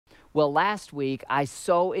Well, last week I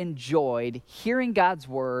so enjoyed hearing God's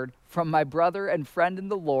word from my brother and friend in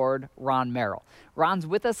the Lord, Ron Merrill. Ron's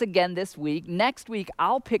with us again this week. Next week,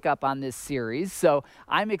 I'll pick up on this series, so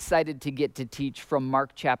I'm excited to get to teach from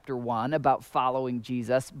Mark chapter 1 about following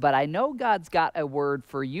Jesus, but I know God's got a word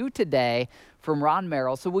for you today from Ron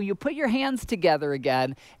Merrill, so will you put your hands together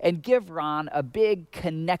again and give Ron a big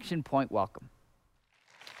Connection Point welcome?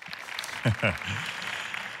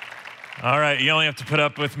 All right, you only have to put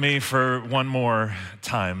up with me for one more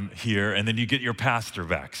time here, and then you get your pastor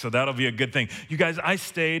back. So that'll be a good thing. You guys, I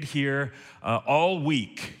stayed here all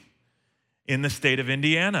week in the state of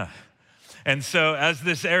Indiana. And so as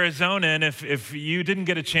this Arizonan, if you didn't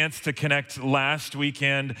get a chance to connect last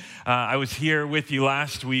weekend, I was here with you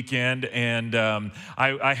last weekend, and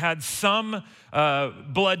I had some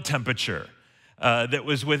blood temperature. That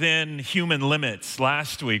was within human limits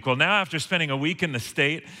last week. Well, now after spending a week in the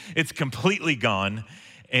state, it's completely gone.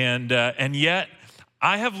 And yet,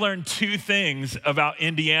 I have learned two things about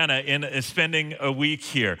Indiana in spending a week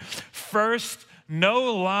here. First,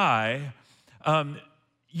 no lie,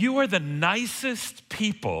 you are the nicest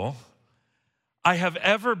people I have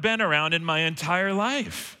ever been around in my entire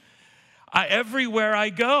life. Everywhere I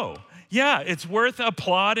go. Yeah, it's worth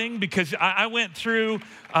applauding because I went through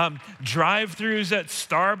drive-thrus at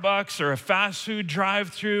Starbucks or a fast food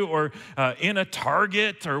drive-thru or in a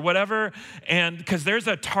Target or whatever, and because there's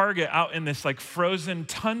a Target out in this like frozen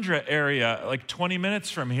tundra area, like 20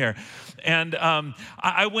 minutes from here, and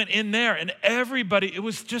I went in there and everybody, it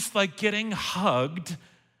was just like getting hugged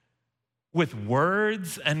with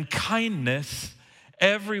words and kindness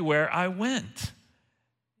everywhere I went.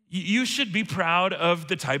 You should be proud of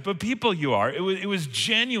the type of people you are. It was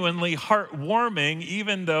genuinely heartwarming,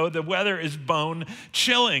 even though the weather is bone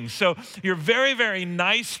chilling. So you're very, very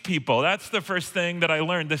nice people. That's the first thing that I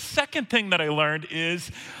learned. The second thing that I learned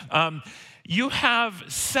is you have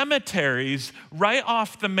cemeteries right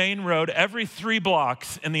off the main road every 3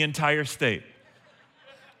 blocks in the entire state.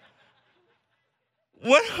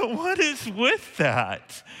 What is with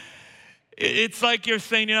that? It's like you're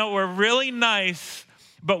saying, you know, we're really nice,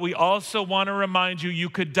 but we also want to remind you, you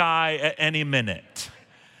could die at any minute.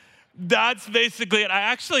 That's basically it. I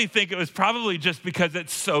actually think it was probably just because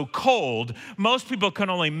it's so cold. Most people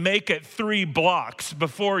can only make it 3 blocks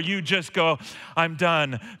before you just go, I'm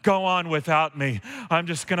done. Go on without me. I'm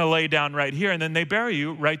just going to lay down right here. And then they bury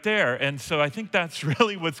you right there. And so I think that's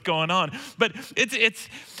really what's going on. But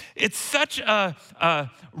it's such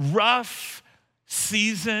a rough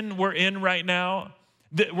season we're in right now.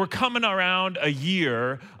 We're coming around a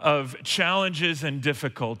year of challenges and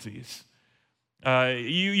difficulties.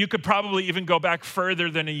 You could probably even go back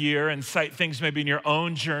further than a year and cite things maybe in your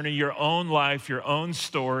own journey, your own life, your own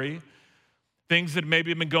story, things that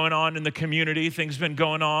maybe have been going on in the community, things been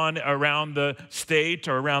going on around the state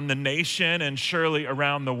or around the nation and surely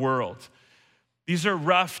around the world. These are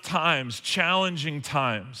rough times, challenging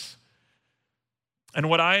times. And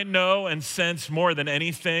what I know and sense more than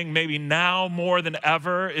anything, maybe now more than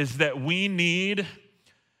ever, is that we need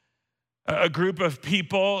a group of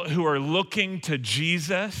people who are looking to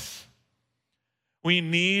Jesus. We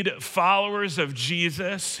need followers of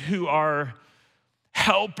Jesus who are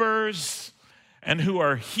helpers and who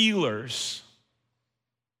are healers.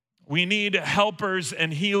 We need helpers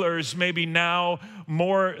and healers maybe now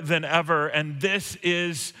more than ever, and this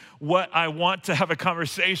is what I want to have a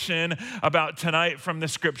conversation about tonight from the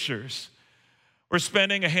scriptures. We're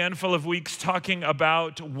spending a handful of weeks talking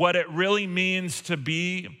about what it really means to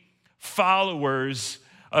be followers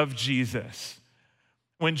of Jesus.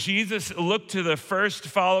 When Jesus looked to the first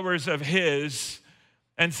followers of his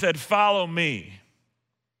and said, "Follow me,"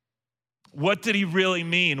 what did he really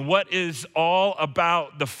mean? What is all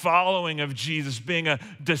about the following of Jesus, being a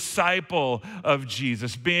disciple of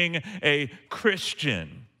Jesus, being a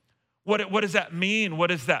Christian? What does that mean? What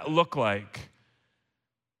does that look like?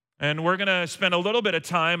 And we're going to spend a little bit of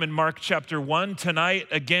time in Mark chapter 1 tonight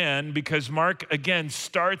again, because Mark again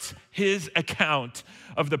starts his account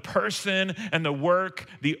of the person and the work,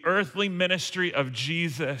 the earthly ministry of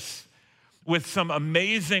Jesus, with some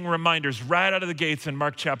amazing reminders right out of the gates in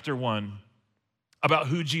Mark chapter 1 about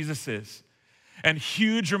who Jesus is, and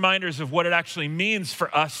huge reminders of what it actually means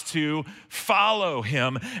for us to follow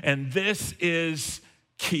him. And this is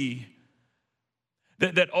key.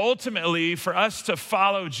 That ultimately for us to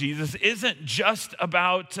follow Jesus isn't just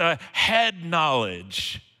about head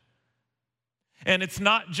knowledge. And it's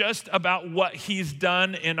not just about what he's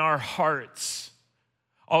done in our hearts.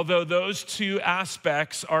 Although those two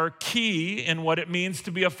aspects are key in what it means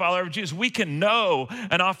to be a follower of Jesus. We can know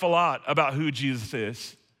an awful lot about who Jesus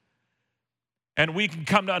is. And we can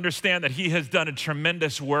come to understand that he has done a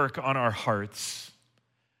tremendous work on our hearts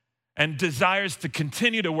and desires to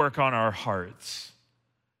continue to work on our hearts.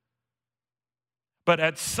 But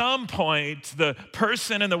at some point, the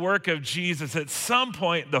person and the work of Jesus, at some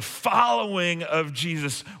point, the following of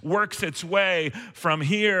Jesus works its way from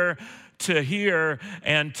here to here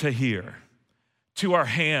and to here, to our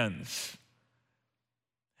hands.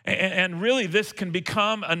 And really, this can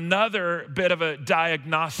become another bit of a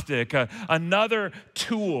diagnostic, another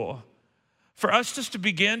tool for us just to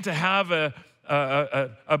begin to have a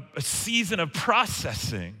season of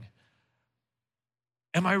processing.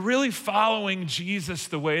 Am I really following Jesus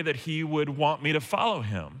the way that he would want me to follow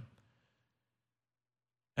him?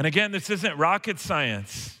 And again, this isn't rocket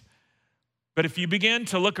science. But if you begin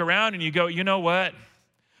to look around and you go, you know what?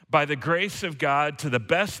 By the grace of God, to the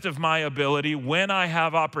best of my ability, when I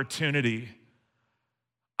have opportunity,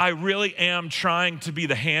 I really am trying to be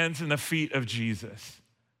the hands and the feet of Jesus.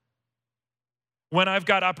 When I've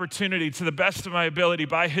got opportunity, to the best of my ability,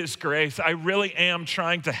 by his grace, I really am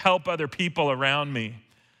trying to help other people around me.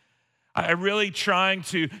 I'm really trying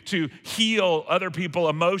to heal other people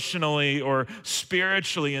emotionally or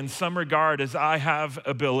spiritually in some regard as I have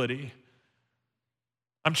ability.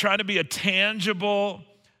 I'm trying to be a tangible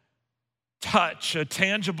touch, a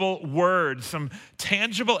tangible word, some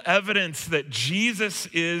tangible evidence that Jesus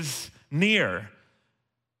is near.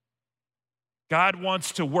 God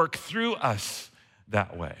wants to work through us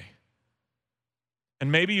that way.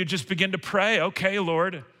 And maybe you just begin to pray, okay,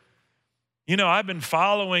 Lord, you know, I've been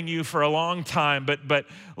following you for a long time, but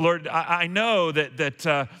Lord, I know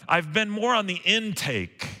that I've been more on the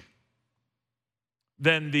intake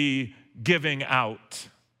than the giving out.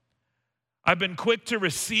 I've been quick to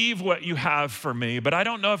receive what you have for me, but I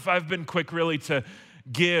don't know if I've been quick really to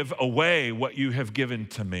give away what you have given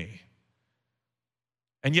to me.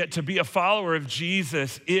 And yet to be a follower of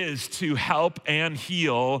Jesus is to help and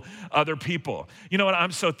heal other people. You know what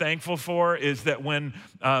I'm so thankful for is that when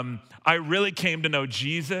I really came to know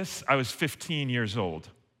Jesus, I was 15 years old.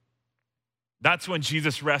 That's when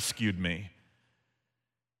Jesus rescued me.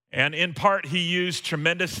 And in part, he used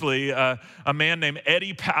tremendously a man named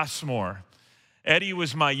Eddie Passmore. Eddie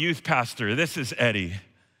was my youth pastor. This is Eddie.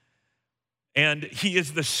 And he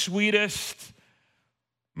is the sweetest,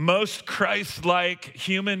 most Christ-like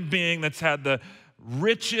human being that's had the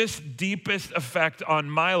richest, deepest effect on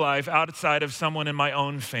my life outside of someone in my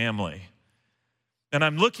own family. And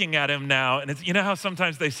I'm looking at him now, and you know how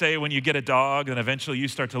sometimes they say when you get a dog and eventually you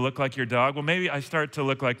start to look like your dog? Well, maybe I start to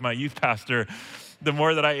look like my youth pastor the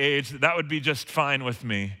more that I age. That would be just fine with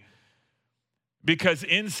me. Because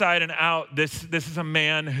inside and out, this is a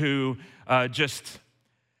man who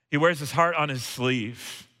he wears his heart on his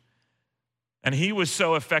sleeve. And he was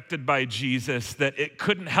so affected by Jesus that it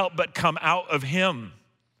couldn't help but come out of him.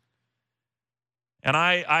 And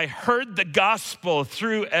I heard the gospel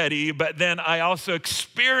through Eddie, but then I also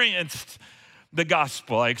experienced the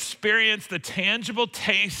gospel. I experienced the tangible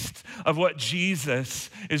taste of what Jesus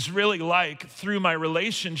is really like through my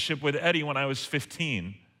relationship with Eddie when I was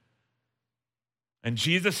 15. And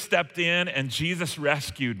Jesus stepped in and Jesus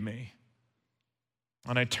rescued me.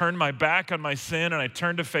 And I turned my back on my sin and I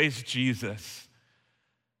turned to face Jesus.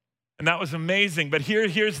 And that was amazing. But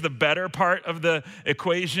here's the better part of the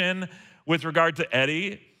equation with regard to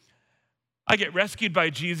Eddie. I get rescued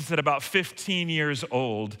by Jesus at about 15 years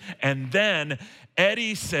old. And then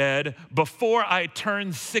Eddie said, before I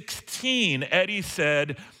turned 16, Eddie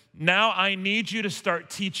said, now I need you to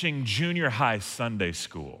start teaching junior high Sunday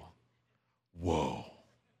school. Whoa.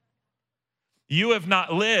 You have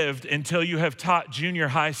not lived until you have taught junior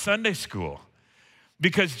high Sunday school.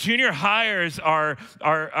 Because junior hires are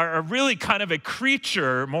really kind of a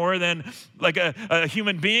creature more than like a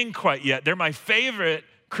human being quite yet. They're my favorite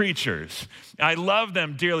creatures. I love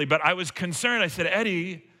them dearly, but I was concerned. I said,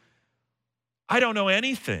 Eddie, I don't know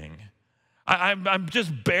anything. I'm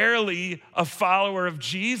just barely a follower of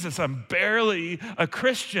Jesus. I'm barely a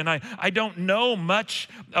Christian. I don't know much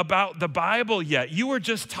about the Bible yet. You were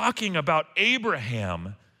just talking about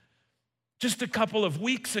Abraham just a couple of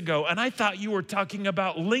weeks ago, and I thought you were talking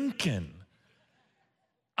about Lincoln.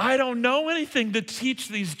 I don't know anything to teach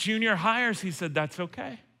these junior hires. He said, that's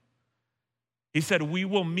okay. He said, we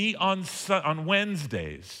will meet on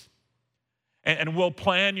Wednesdays, and we'll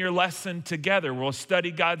plan your lesson together. We'll study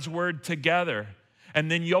God's word together, and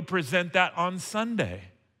then you'll present that on Sunday.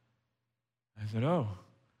 I said, oh,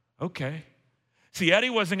 okay. See, Eddie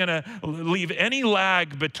wasn't going to leave any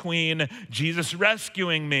lag between Jesus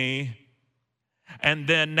rescuing me and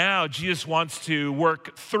then now Jesus wants to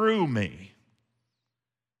work through me.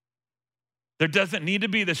 There doesn't need to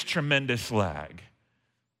be this tremendous lag.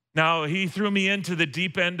 Now, he threw me into the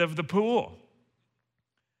deep end of the pool.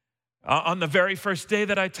 On the very first day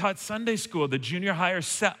that I taught Sunday school, the junior hires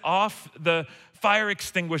set off the fire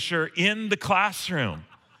extinguisher in the classroom.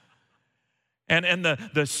 And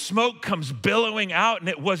the smoke comes billowing out, and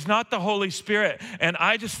it was not the Holy Spirit. And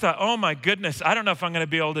I just thought, oh my goodness, I don't know if I'm going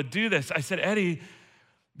to be able to do this. I said, Eddie,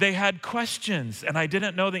 they had questions, and I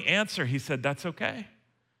didn't know the answer. He said, that's okay.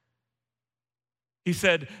 He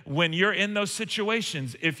said, when you're in those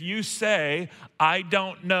situations, if you say, I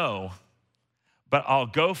don't know, but I'll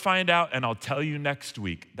go find out and I'll tell you next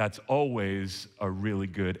week, that's always a really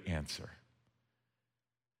good answer.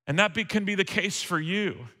 And that can be the case for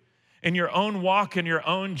you in your own walk, in your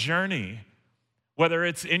own journey, whether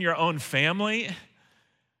it's in your own family,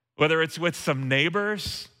 whether it's with some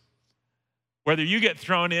neighbors, whether you get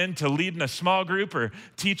thrown into leading a small group or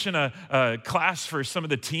teaching a class for some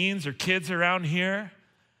of the teens or kids around here.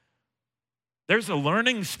 There's a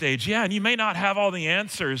learning stage, yeah, and you may not have all the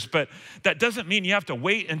answers, but that doesn't mean you have to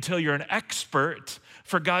wait until you're an expert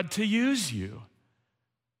for God to use you.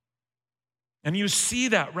 And you see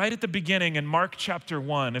that right at the beginning in Mark chapter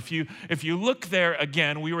 1. If you look there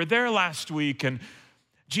again, we were there last week, and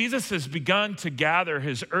Jesus has begun to gather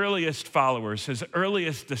his earliest followers, his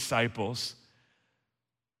earliest disciples.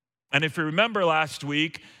 And if you remember last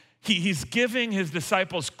week, he's giving his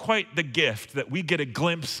disciples quite the gift that we get a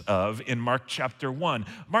glimpse of in Mark chapter 1.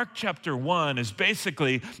 Mark chapter 1 is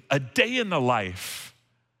basically a day in the life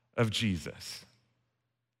of Jesus.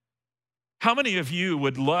 How many of you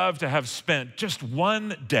would love to have spent just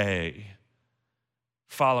one day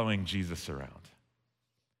following Jesus around?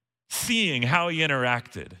 Seeing how he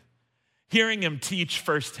interacted, hearing him teach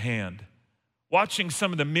firsthand, watching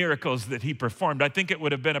some of the miracles that he performed. I think it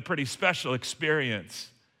would have been a pretty special experience.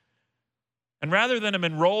 And rather than him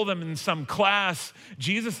enroll them in some class,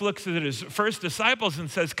 Jesus looks at his first disciples and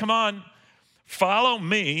says, come on, follow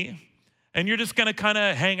me, and you're just gonna kind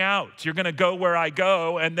of hang out. You're gonna go where I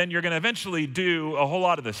go, and then you're gonna eventually do a whole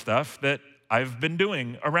lot of the stuff that I've been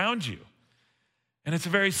doing around you. And it's a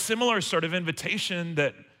very similar sort of invitation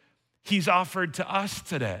that he's offered to us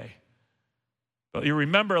today. But you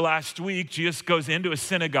remember last week, Jesus goes into a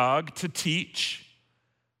synagogue to teach.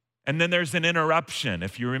 And then there's an interruption.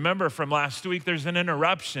 If you remember from last week, there's an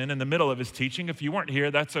interruption in the middle of his teaching. If you weren't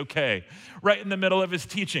here, that's okay. Right in the middle of his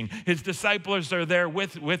teaching, his disciples are there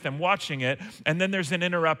with him watching it. And then there's an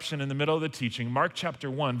interruption in the middle of the teaching. Mark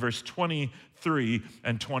chapter 1, verse 23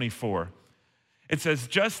 and 24. It says,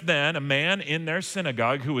 just then a man in their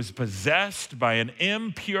synagogue who was possessed by an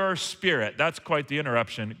impure spirit, that's quite the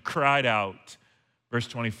interruption, cried out. Verse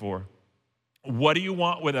 24. What do you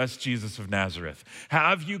want with us, Jesus of Nazareth?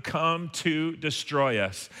 Have you come to destroy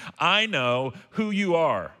us? I know who you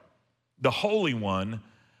are, the Holy One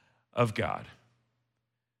of God.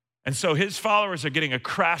 And so his followers are getting a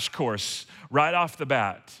crash course right off the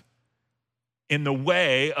bat in the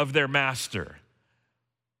way of their master.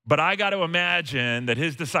 But I got to imagine that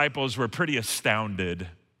his disciples were pretty astounded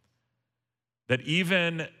that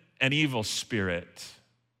even an evil spirit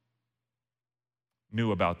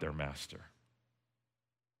knew about their master.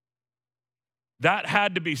 That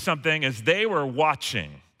had to be something as they were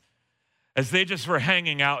watching, as they just were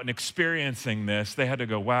hanging out and experiencing this, they had to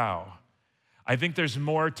go, wow, I think there's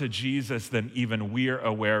more to Jesus than even we're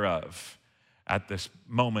aware of at this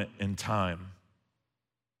moment in time.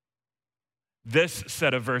 This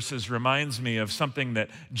set of verses reminds me of something that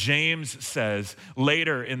James says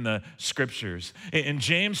later in the scriptures. In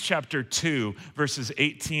James chapter 2, verses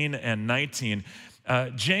 18 and 19,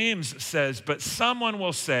 James says, but someone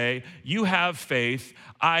will say, you have faith,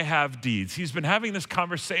 I have deeds. He's been having this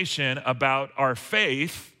conversation about our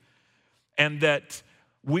faith and that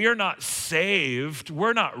we are not saved,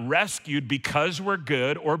 we're not rescued because we're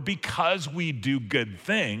good or because we do good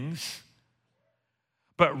things,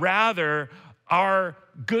 but rather our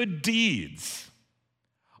good deeds,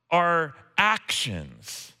 our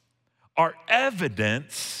actions, are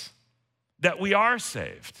evidence that we are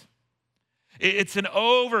saved. It's an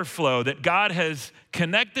overflow that God has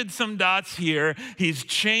connected some dots here. He's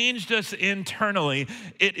changed us internally.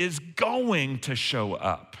 It is going to show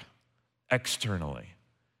up externally.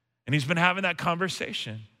 And he's been having that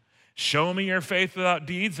conversation. Show me your faith without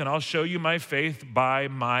deeds, and I'll show you my faith by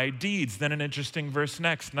my deeds. Then an interesting verse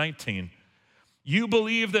next, 19. You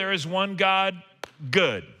believe there is one God?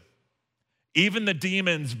 Good. Even the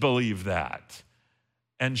demons believe that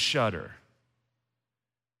and shudder.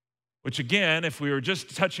 Which again, if we were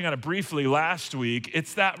just touching on it briefly last week,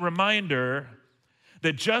 it's that reminder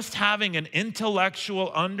that just having an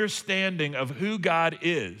intellectual understanding of who God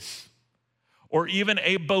is or even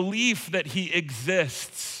a belief that he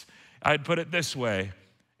exists, I'd put it this way,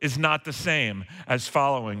 is not the same as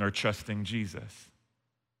following or trusting Jesus.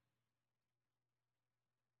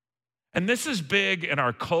 And this is big in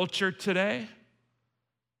our culture today.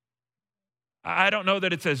 I don't know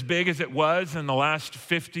that it's as big as it was in the last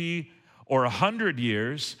 50 or 100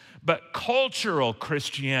 years, but cultural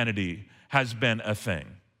Christianity has been a thing.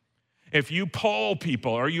 If you poll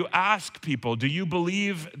people or you ask people, do you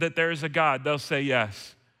believe that there's a God? They'll say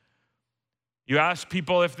yes. You ask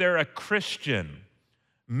people if they're a Christian,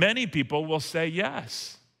 many people will say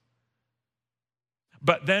yes.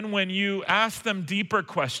 But then when you ask them deeper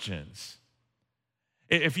questions,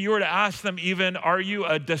 if you were to ask them even, are you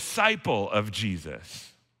a disciple of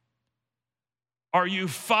Jesus? Are you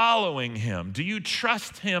following him? Do you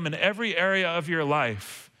trust him in every area of your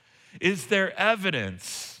life? Is there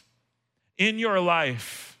evidence in your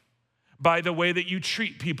life by the way that you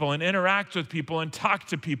treat people and interact with people and talk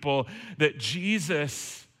to people that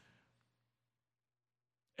Jesus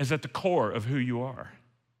is at the core of who you are?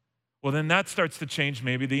 Well, then that starts to change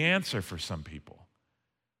maybe the answer for some people.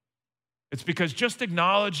 It's because just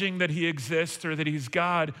acknowledging that he exists or that he's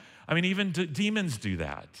God, I mean, even demons do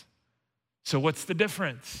that. So what's the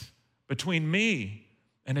difference between me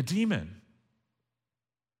and a demon?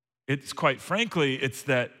 It's quite frankly, it's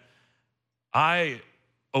that I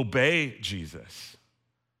obey Jesus.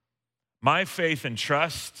 My faith and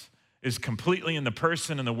trust is completely in the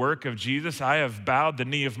person and the work of Jesus. I have bowed the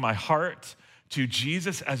knee of my heart to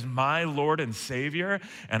Jesus as my Lord and Savior,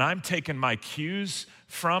 and I'm taking my cues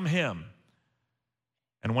from him.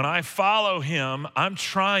 And when I follow him, I'm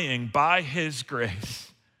trying by his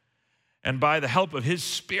grace and by the help of his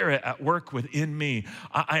Spirit at work within me,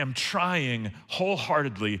 I am trying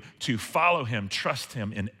wholeheartedly to follow him, trust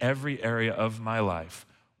him in every area of my life,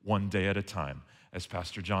 one day at a time, as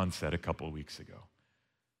Pastor John said a couple of weeks ago.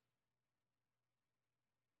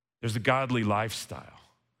 There's a godly lifestyle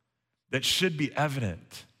that should be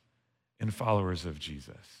evident in followers of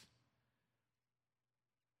Jesus.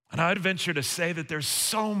 And I would venture to say that there's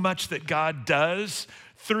so much that God does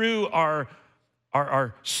through our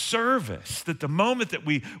service, that the moment that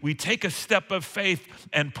we take a step of faith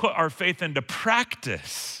and put our faith into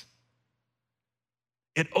practice,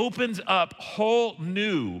 it opens up whole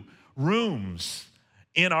new rooms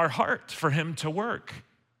in our heart for him to work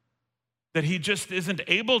that he just isn't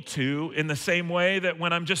able to in the same way that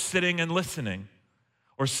when I'm just sitting and listening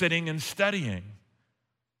or sitting and studying.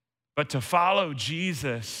 But to follow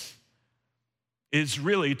Jesus is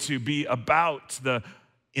really to be about the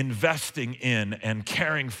investing in and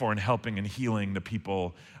caring for and helping and healing the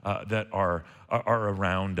people that are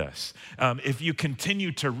around us. If you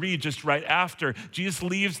continue to read just right after, Jesus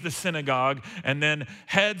leaves the synagogue and then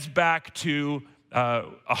heads back to a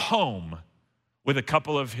home with a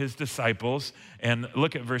couple of his disciples. And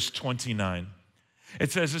look at verse 29.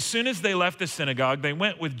 It says, as soon as they left the synagogue, they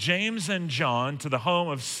went with James and John to the home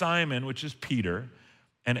of Simon, which is Peter,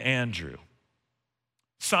 and Andrew.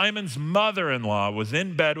 Simon's mother-in-law was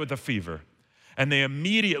in bed with a fever, and they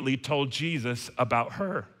immediately told Jesus about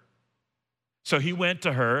her. So he went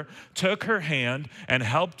to her, took her hand, and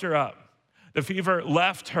helped her up. The fever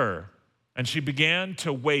left her, and she began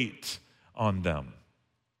to wait on them.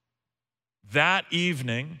 That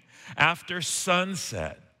evening, after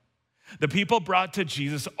sunset, the people brought to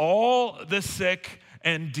Jesus all the sick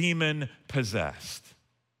and demon-possessed.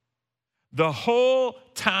 The whole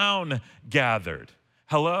town gathered.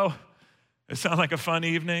 Hello? It sound like a fun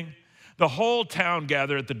evening? The whole town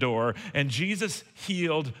gathered at the door, and Jesus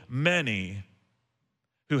healed many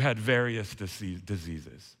who had various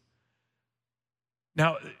diseases.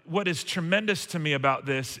 Now, what is tremendous to me about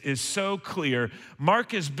this is so clear.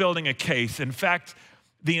 Mark is building a case. In fact,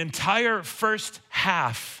 the entire first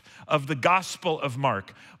half of the Gospel of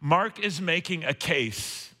Mark, Mark is making a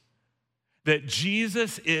case that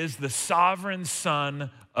Jesus is the sovereign Son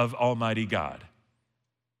of Almighty God.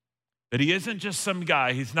 That he isn't just some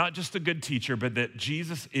guy, he's not just a good teacher, but that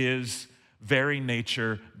Jesus is very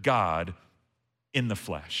nature God in the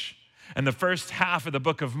flesh. And the first half of the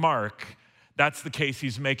book of Mark, that's the case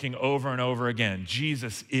he's making over and over again.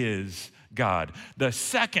 Jesus is God. The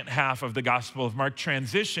second half of the Gospel of Mark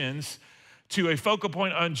transitions to a focal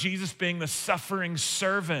point on Jesus being the suffering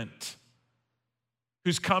servant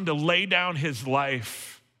who's come to lay down his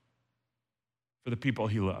life for the people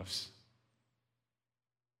he loves.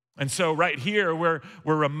 And so right here, we're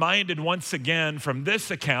reminded once again from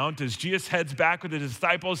this account as Jesus heads back with the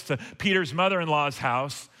disciples to Peter's mother-in-law's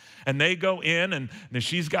house, and they go in, and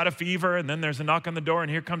she's got a fever, and then there's a knock on the door,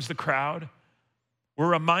 and here comes the crowd.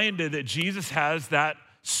 We're reminded that Jesus has that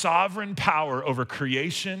sovereign power over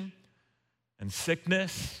creation and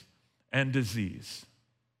sickness and disease.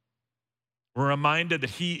 We're reminded that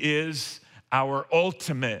he is our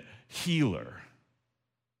ultimate healer.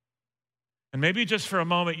 And maybe just for a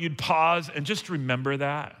moment, you'd pause and just remember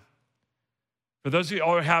that. For those of you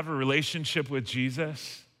who have a relationship with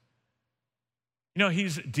Jesus, you know,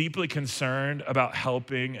 he's deeply concerned about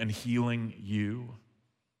helping and healing you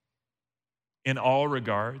in all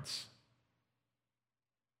regards.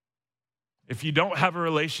 If you don't have a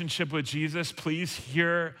relationship with Jesus, please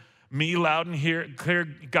hear me loud and clear,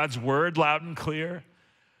 God's word loud and clear,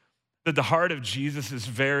 that the heart of Jesus is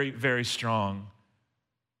very, very strong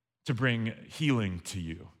to bring healing to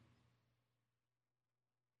you.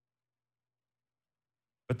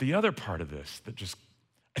 But the other part of this that just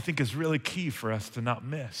I think is really key for us to not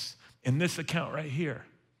miss in this account right here.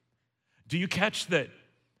 Do you catch that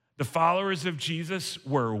the followers of Jesus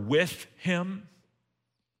were with him?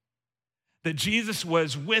 That Jesus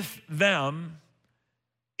was with them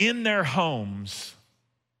in their homes.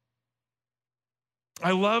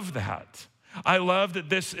 I love that. I love that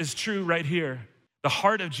this is true right here. The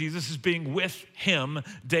heart of Jesus is being with him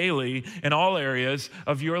daily in all areas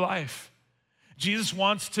of your life. Jesus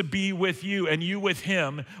wants to be with you and you with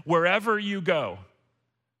him wherever you go,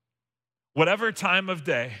 whatever time of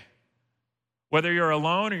day, whether you're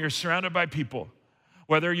alone or you're surrounded by people,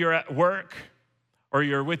 whether you're at work or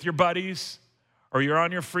you're with your buddies or you're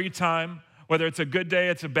on your free time, whether it's a good day,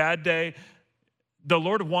 it's a bad day, the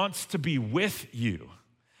Lord wants to be with you.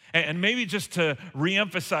 And maybe just to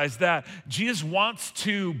reemphasize that, Jesus wants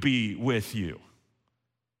to be with you.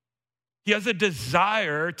 He has a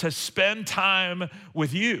desire to spend time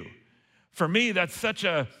with you. For me, that's such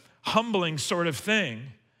a humbling sort of thing.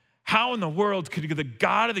 How in the world could the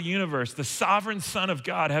God of the universe, the sovereign Son of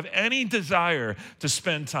God, have any desire to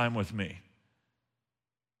spend time with me?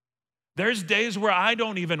 There's days where I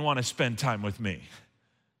don't even want to spend time with me.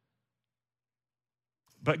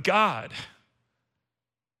 But God,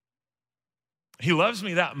 he loves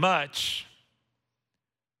me that much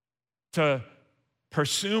to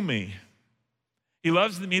pursue me. He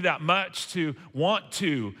loves me that much to want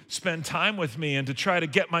to spend time with me and to try to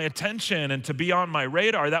get my attention and to be on my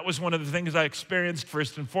radar. That was one of the things I experienced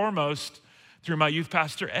first and foremost through my youth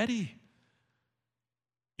pastor, Eddie.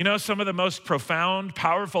 You know, some of the most profound,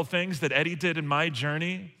 powerful things that Eddie did in my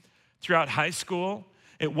journey throughout high school,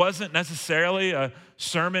 it wasn't necessarily a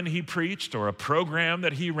sermon he preached or a program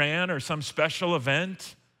that he ran or some special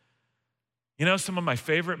event. You know, some of my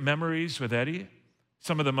favorite memories with Eddie,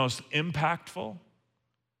 some of the most impactful,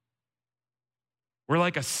 were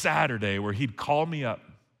like a Saturday where he'd call me up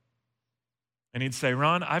and he'd say,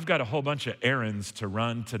 Ron, I've got a whole bunch of errands to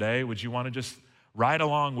run today. Would you want to just ride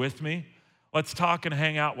along with me? Let's talk and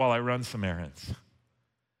hang out while I run some errands.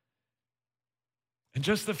 And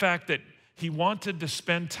just the fact that he wanted to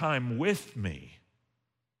spend time with me,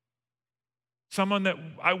 someone that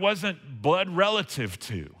I wasn't blood relative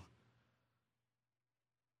to,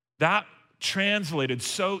 that translated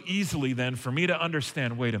so easily then for me to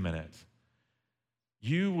understand, wait a minute,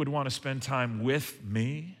 you would want to spend time with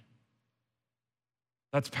me?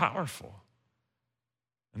 That's powerful.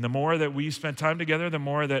 And the more that we spent time together, the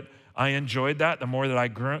more that I enjoyed that, the more that I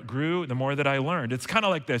grew, the more that I learned. It's kind of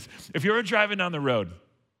like this. If you were driving down the road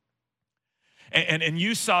and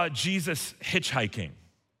you saw Jesus hitchhiking,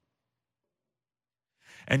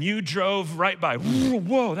 and you drove right by,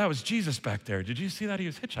 whoa, that was Jesus back there. Did you see that? He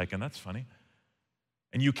was hitchhiking. That's funny.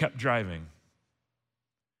 And you kept driving.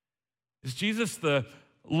 Is Jesus the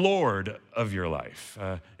Lord of your life?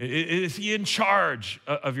 Is he in charge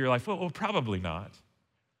of your life? Well, probably not.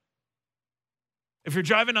 If you're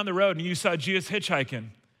driving on the road and you saw Jesus hitchhiking,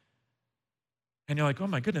 and you're like, oh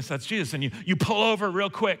my goodness, that's Jesus, and you pull over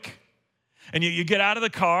real quick, and you get out of the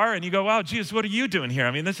car and you go, wow, Jesus, what are you doing here?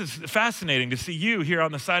 I mean, this is fascinating to see you here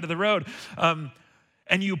on the side of the road. And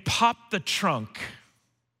you pop the trunk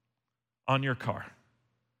on your car.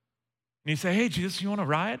 And you say, hey, Jesus, you want to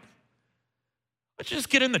ride? Let's just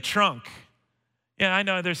get in the trunk. Yeah, I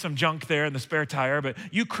know there's some junk there in the spare tire, but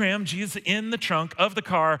you cram Jesus in the trunk of the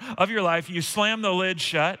car of your life. You slam the lid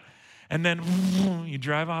shut, and then you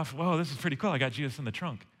drive off. Whoa, this is pretty cool. I got Jesus in the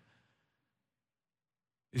trunk.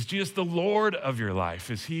 Is Jesus the Lord of your life?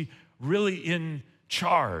 Is he really in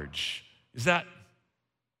charge? Is that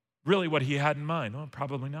really what he had in mind? Well,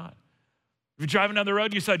 probably not. If you're driving down the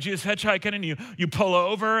road, you saw Jesus hitchhiking, and you pull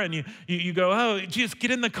over, and you go, oh, Jesus, get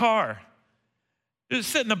in the car.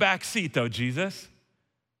 Just sit in the back seat, though, Jesus.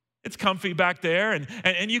 It's comfy back there,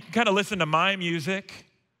 and you can kind of listen to my music.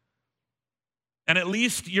 And at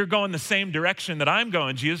least you're going the same direction that I'm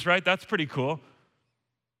going, Jesus, right? That's pretty cool.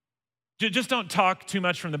 Just don't talk too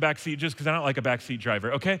much from the back seat just because I don't like a backseat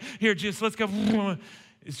driver, okay? Here, Jesus, let's go.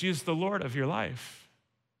 Is Jesus the Lord of your life?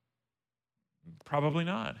 Probably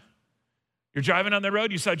not. You're driving on the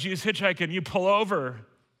road, you saw Jesus hitchhiking, you pull over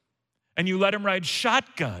and you let him ride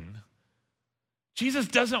shotgun. Jesus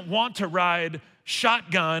doesn't want to ride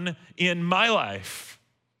shotgun in my life.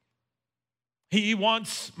 He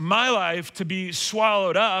wants my life to be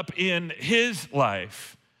swallowed up in his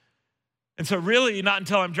life. And so really, not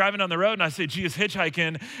until I'm driving on the road and I say, Jesus,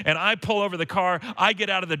 hitchhiking, and I pull over the car, I get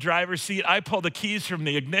out of the driver's seat, I pull the keys from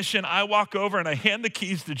the ignition, I walk over and I hand the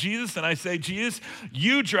keys to Jesus and I say, Jesus,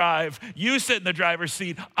 you drive, you sit in the driver's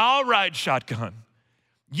seat, I'll ride shotgun.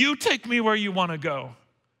 You take me where you want to go,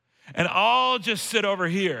 and I'll just sit over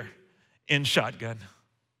here in shotgun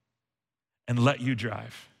and let you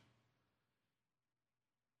drive.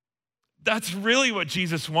 That's really what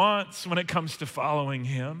Jesus wants when it comes to following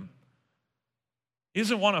him. He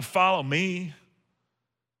doesn't want to follow me.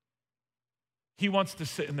 He wants to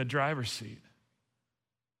sit in the driver's seat.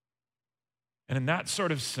 And in that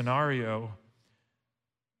sort of scenario,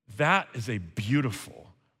 that is a beautiful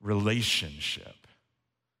relationship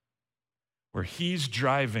where he's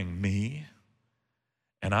driving me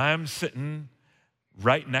and I'm sitting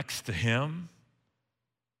right next to him.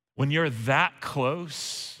 When you're that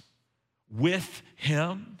close with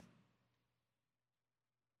him,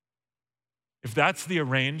 if that's the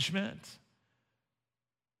arrangement,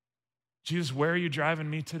 Jesus, where are you driving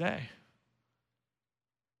me today?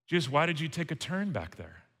 Jesus, why did you take a turn back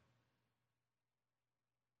there?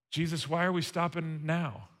 Jesus, why are we stopping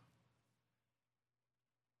now?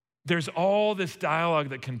 There's all this dialogue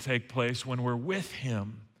that can take place when we're with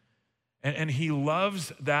him, and he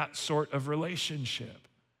loves that sort of relationship,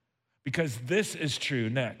 because this is true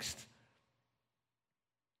next.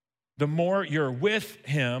 The more you're with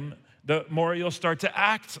him, the more you'll start to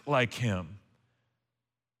act like him.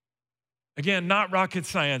 Again, not rocket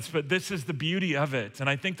science, but this is the beauty of it. And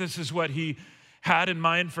I think this is what he had in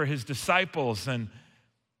mind for his disciples. And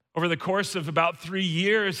over the course of about 3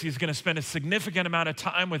 years, he's going to spend a significant amount of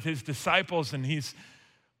time with his disciples, and he's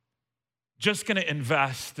just going to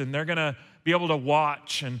invest, and they're going to be able to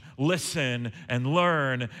watch and listen and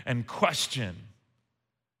learn and question.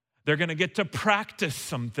 They're going to get to practice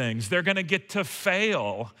some things. They're going to get to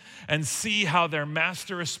fail and see how their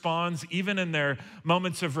master responds, even in their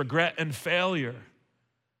moments of regret and failure.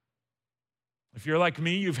 If you're like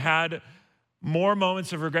me, you've had more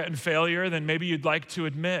moments of regret and failure than maybe you'd like to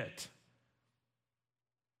admit.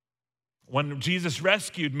 When Jesus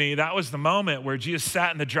rescued me, that was the moment where Jesus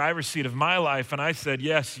sat in the driver's seat of my life, and I said,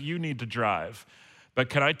 yes, you need to drive. But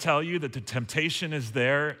can I tell you that the temptation is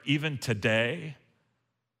there even today?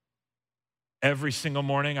 Every single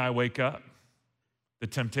morning I wake up, the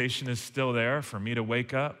temptation is still there for me to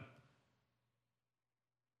wake up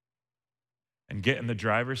and get in the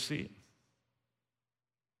driver's seat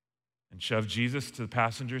and shove Jesus to the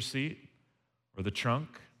passenger seat or the trunk.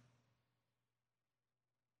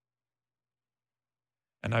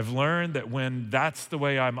 And I've learned that when that's the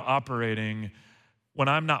way I'm operating, when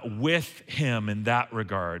I'm not with him in that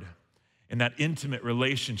regard, in that intimate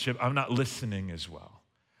relationship, I'm not listening as well.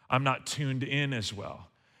 I'm not tuned in as well.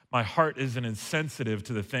 My heart isn't as sensitive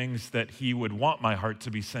to the things that he would want my heart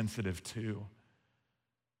to be sensitive to.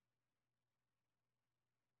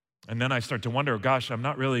 And then I start to wonder, gosh, I'm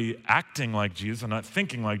not really acting like Jesus. I'm not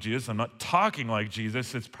thinking like Jesus. I'm not talking like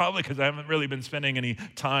Jesus. It's probably because I haven't really been spending any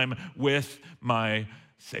time with my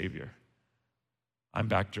Savior. I'm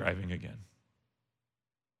back driving again.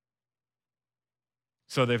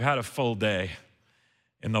 So they've had a full day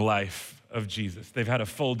in the life of Jesus. They've had a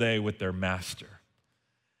full day with their master.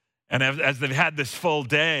 And as they've had this full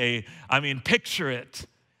day, I mean, picture it.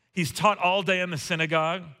 He's taught all day in the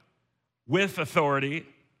synagogue with authority.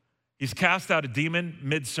 He's cast out a demon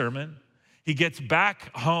mid-sermon. He gets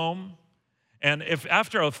back home, and if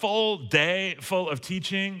after a full day full of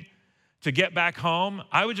teaching to get back home,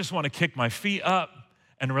 I would just want to kick my feet up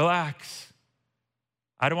and relax.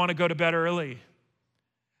 I don't want to go to bed early.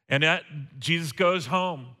 And Jesus goes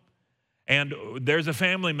home, and there's a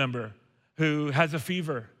family member who has a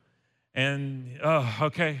fever. And,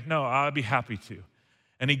 okay, no, I'll be happy to.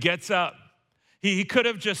 And he gets up. He could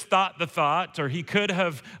have just thought the thought, or he could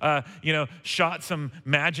have, shot some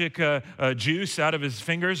magic juice out of his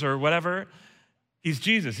fingers or whatever. He's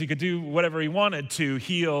Jesus. He could do whatever he wanted to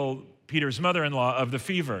heal Peter's mother-in-law of the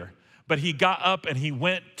fever. But he got up and he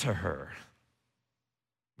went to her.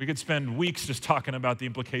 We could spend weeks just talking about the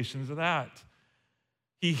implications of that.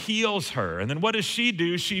 He heals her. And then what does she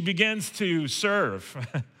do? She begins to serve.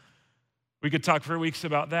 We could talk for weeks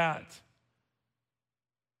about that.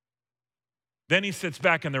 Then he sits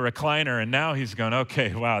back in the recliner, and now he's going,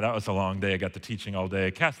 okay, wow, that was a long day. I got the teaching all day. I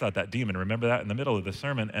cast out that demon. Remember that in the middle of the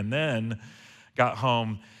sermon? And then got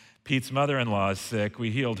home. Pete's mother-in-law is sick. We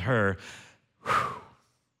healed her. Whew.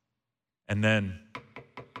 And then,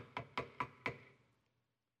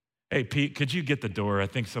 hey, Pete, could you get the door? I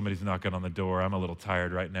think somebody's knocking on the door. I'm a little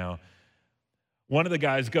tired right now. One of the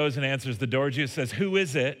guys goes and answers the door. Jesus says, who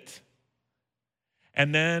is it?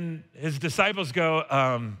 And then his disciples go,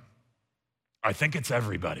 I think it's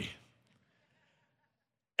everybody.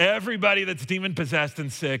 Everybody that's demon-possessed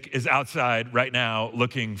and sick is outside right now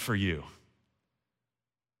looking for you.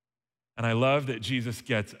 And I love that Jesus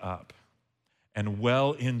gets up and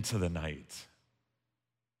well into the night,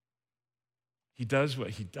 he does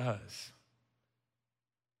what he does.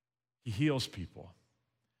 He heals people.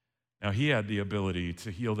 Now, he had the ability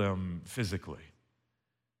to heal them physically.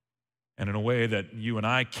 And in a way that you and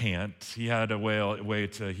I can't, he had a way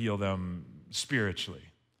to heal them spiritually.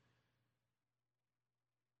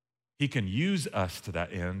 He can use us to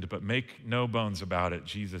that end, but make no bones about it,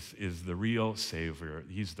 Jesus is the real Savior.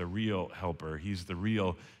 He's the real helper. He's the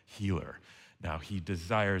real healer. Now, he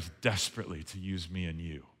desires desperately to use me and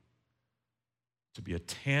you to be a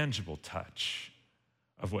tangible touch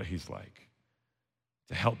of what he's like,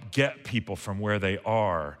 to help get people from where they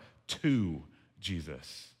are to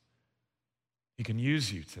Jesus. He can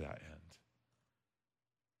use you to that end.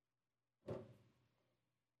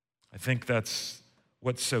 I think that's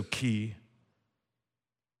what's so key.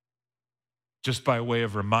 Just by way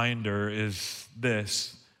of reminder is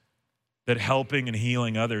this, that helping and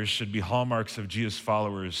healing others should be hallmarks of Jesus'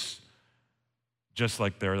 followers, just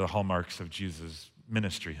like they're the hallmarks of Jesus'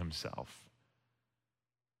 ministry himself.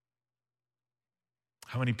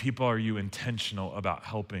 How many people are you intentional about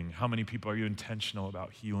helping? How many people are you intentional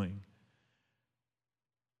about healing?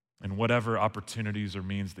 And whatever opportunities or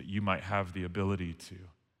means that you might have the ability to.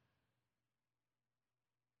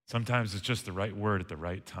 Sometimes it's just the right word at the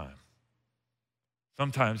right time.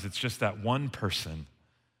 Sometimes it's just that one person.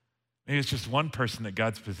 Maybe it's just one person that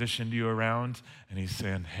God's positioned you around, and he's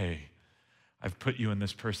saying, hey, I've put you in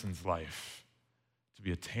this person's life to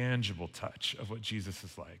be a tangible touch of what Jesus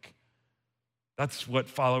is like. That's what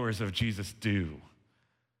followers of Jesus do.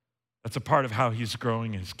 That's a part of how he's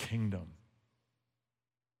growing his kingdom.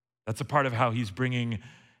 That's a part of how he's bringing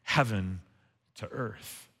heaven to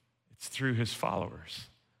earth. It's through his followers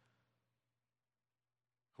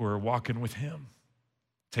who are walking with him,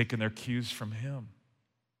 taking their cues from him.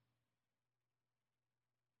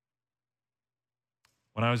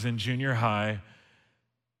 When I was in junior high,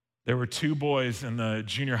 there were two boys in the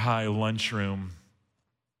junior high lunchroom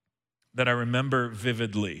that I remember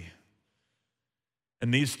vividly.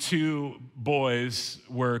 And these two boys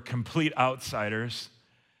were complete outsiders.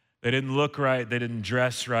 They didn't look right, they didn't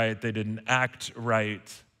dress right, they didn't act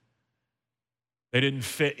right. They didn't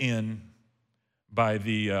fit in by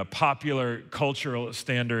the popular cultural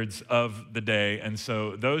standards of the day. And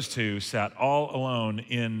so those two sat all alone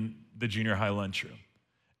in the junior high lunchroom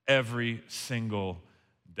every single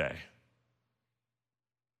day.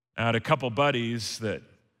 I had a couple buddies that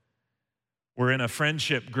were in a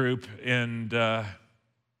friendship group, and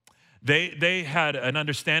they had an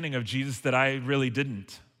understanding of Jesus that I really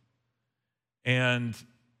didn't. And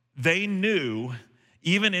they knew,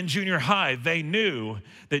 even in junior high, they knew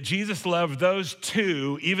that Jesus loved those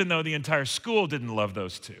two, even though the entire school didn't love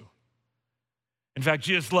those two. In fact,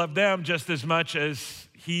 Jesus loved them just as much as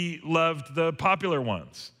he loved the popular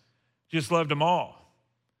ones. Jesus loved them all.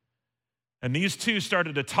 And these two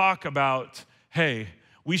started to talk about, hey,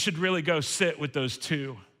 we should really go sit with those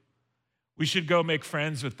two. We should go make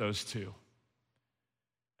friends with those two.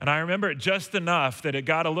 And I remember it just enough that it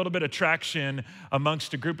got a little bit of traction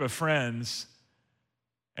amongst a group of friends.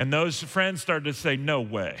 And those friends started to say, no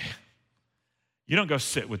way. You don't go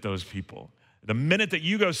sit with those people. The minute that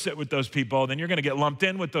you go sit with those people, then you're going to get lumped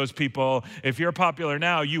in with those people. If you're popular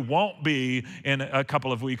now, you won't be in a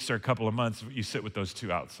couple of weeks or a couple of months. You sit with those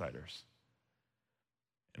two outsiders.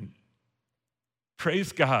 And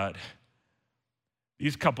praise God,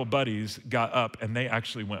 these couple buddies got up and they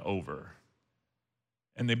actually went over.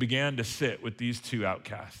 And they began to sit with these two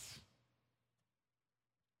outcasts.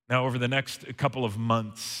 Now, over the next couple of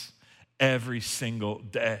months, every single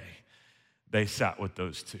day, they sat with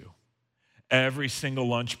those two. Every single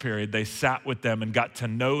lunch period, they sat with them and got to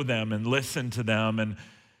know them and listened to them and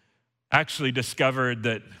actually discovered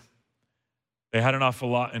that they had an awful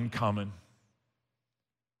lot in common.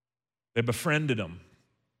 They befriended them.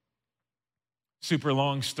 Super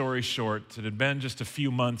long story short, it had been just a few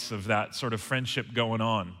months of that sort of friendship going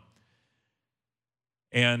on.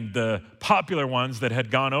 And the popular ones that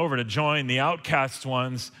had gone over to join the outcast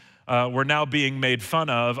ones were now being made fun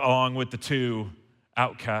of along with the two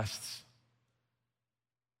outcasts.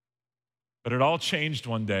 But it all changed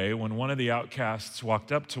one day when one of the outcasts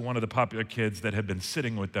walked up to one of the popular kids that had been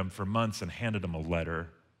sitting with them for months and handed him a letter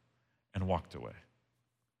and walked away.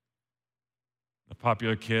 The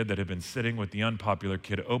popular kid that had been sitting with the unpopular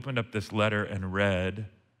kid opened up this letter and read,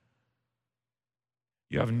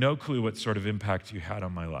 "You have no clue what sort of impact you had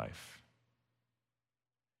on my life.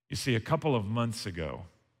 You see, a couple of months ago,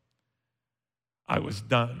 I was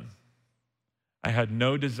done. I had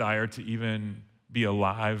no desire to even be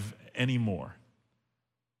alive anymore.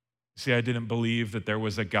 See, I didn't believe that there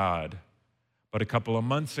was a God. But a couple of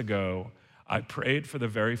months ago, I prayed for the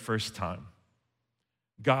very first time,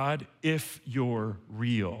 God, if you're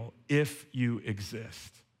real, if you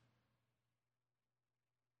exist,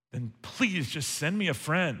 then please just send me a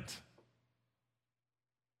friend."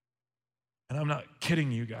 And I'm not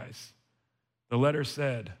kidding you guys. The letter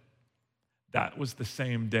said, that was the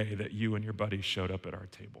same day that you and your buddy showed up at our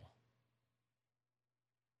table.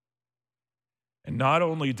 And not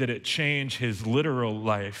only did it change his literal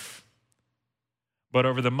life, but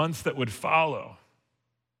over the months that would follow,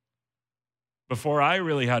 before I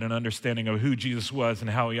really had an understanding of who Jesus was and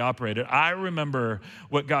how he operated, I remember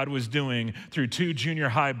what God was doing through two junior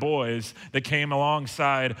high boys that came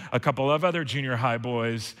alongside a couple of other junior high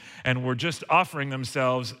boys and were just offering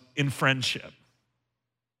themselves in friendship,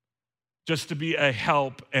 just to be a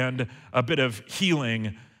help and a bit of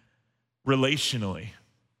healing relationally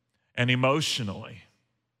and emotionally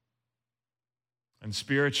and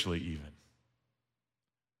spiritually even,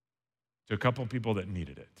 to a couple of people that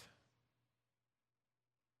needed it.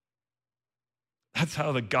 That's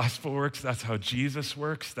how the gospel works. That's how Jesus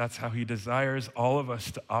works. That's how he desires all of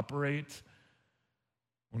us to operate.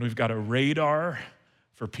 When we've got a radar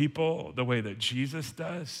for people the way that Jesus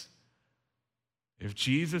does, if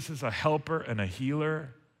Jesus is a helper and a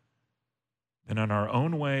healer, then in our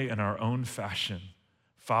own way, in our own fashion,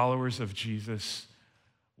 followers of Jesus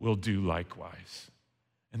will do likewise.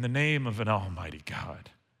 In the name of an almighty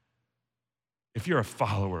God, if you're a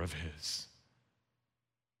follower of his,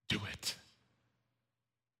 do it.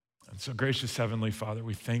 And so, gracious Heavenly Father,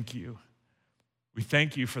 we thank you. We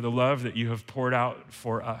thank you for the love that you have poured out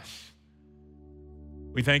for us.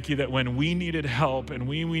 We thank you that when we needed help and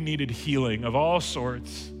we needed healing of all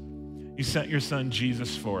sorts, you sent your son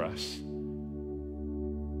Jesus for us.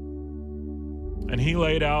 And he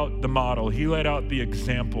laid out the model, he laid out the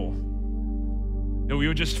example that we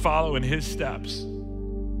would just follow in his steps.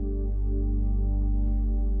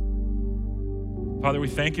 Father, we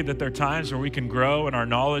thank you that there are times where we can grow in our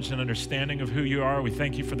knowledge and understanding of who you are. We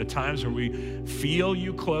thank you for the times where we feel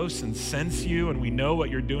you close and sense you and we know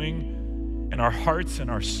what you're doing in our hearts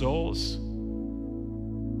and our souls.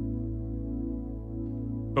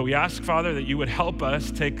 But we ask, Father, that you would help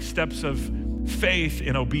us take steps of faith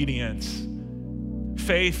in obedience,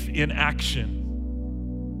 faith in action,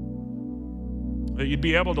 that you'd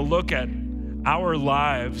be able to look at our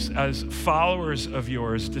lives as followers of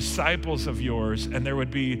yours, disciples of yours, and there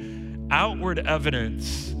would be outward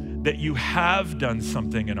evidence that you have done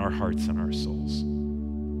something in our hearts and our souls.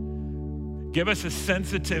 Give us a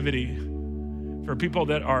sensitivity for people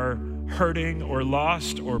that are hurting or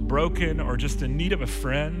lost or broken or just in need of a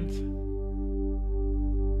friend.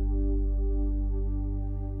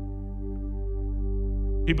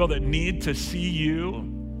 People that need to see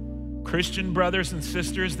you. Christian brothers and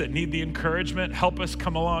sisters that need the encouragement, help us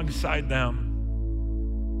come alongside them.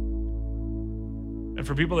 And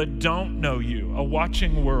for people that don't know you, a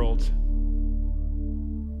watching world,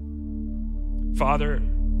 Father,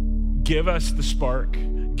 give us the spark,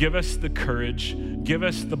 give us the courage, give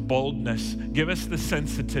us the boldness, give us the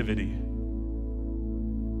sensitivity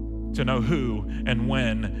to know who and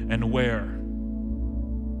when and where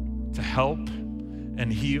to help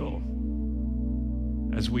and heal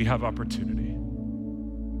as we have opportunity.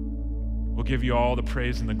 We'll give you all the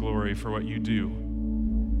praise and the glory for what you do.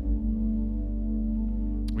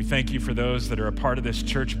 We thank you for those that are a part of this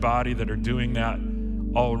church body that are doing that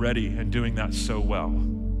already and doing that so well.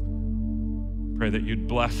 Pray that you'd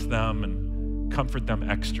bless them and comfort them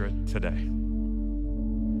extra today.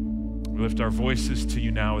 We lift our voices to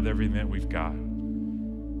you now with everything that we've got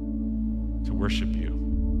to worship you.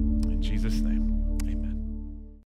 In Jesus' name.